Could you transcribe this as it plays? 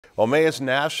Well, May is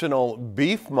National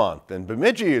Beef Month, and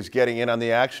Bemidji is getting in on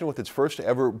the action with its first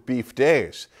ever Beef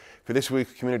Days. For this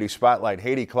week's Community Spotlight,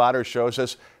 Haiti Clotter shows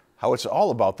us how it's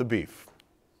all about the beef.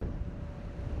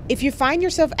 If you find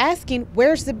yourself asking,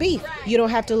 where's the beef? You don't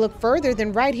have to look further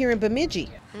than right here in Bemidji.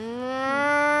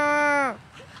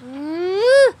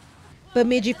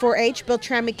 Bemidji 4-H,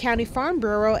 Beltrami County Farm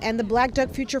Bureau, and the Black Duck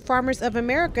Future Farmers of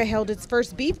America held its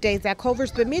first beef days at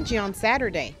Culver's Bemidji on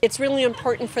Saturday. It's really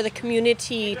important for the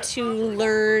community to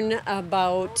learn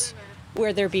about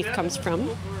where their beef comes from.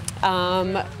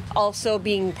 Also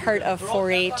being part of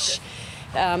 4-H,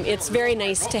 it's very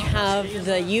nice to have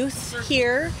the youth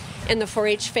here and the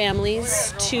 4-H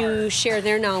families to share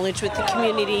their knowledge with the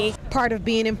community. Part of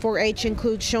being in 4-H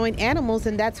includes showing animals,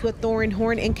 and that's what Thorin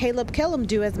Horn and Caleb Kellum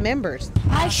do as members.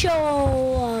 I show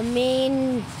a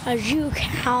Maine, a Jew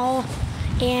cow,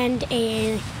 and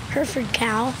a Hereford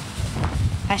cow.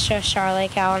 I show a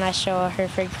Charolais cow and I show a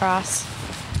Hereford cross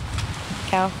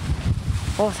cow,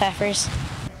 both heifers.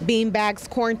 Beanbags,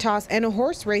 corn toss, and a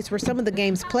horse race were some of the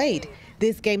games played.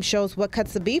 This game shows what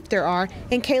cuts of beef there are,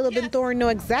 and Caleb and Thorin know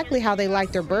exactly how they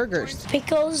like their burgers.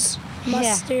 Pickles,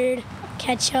 mustard,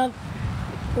 ketchup,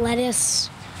 lettuce.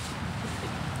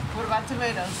 What about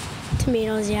tomatoes?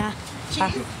 Tomatoes, yeah.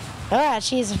 Cheese?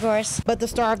 Cheese, of course. But the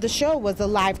star of the show was a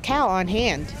live cow on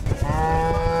hand.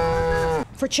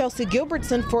 For Chelsea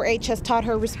Gilbertson, 4-H has taught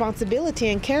her responsibility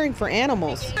in caring for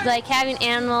animals. Like having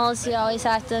animals, you always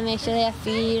have to make sure they have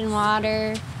feed and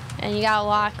water. And you gotta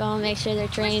walk them, make sure they're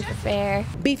trained for fair.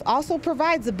 Beef also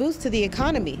provides a boost to the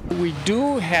economy. We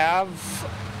do have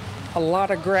a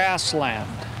lot of grassland,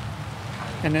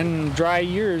 and in dry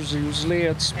years, usually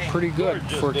it's pretty good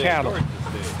for cattle.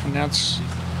 And that's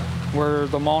where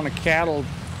the amount of cattle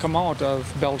come out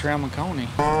of Beltrami County.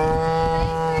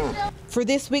 For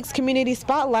this week's Community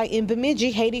Spotlight in Bemidji,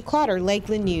 Haiti Clotter,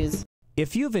 Lakeland News.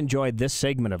 If you've enjoyed this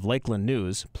segment of Lakeland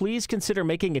News, please consider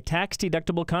making a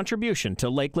tax-deductible contribution to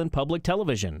Lakeland Public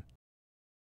Television.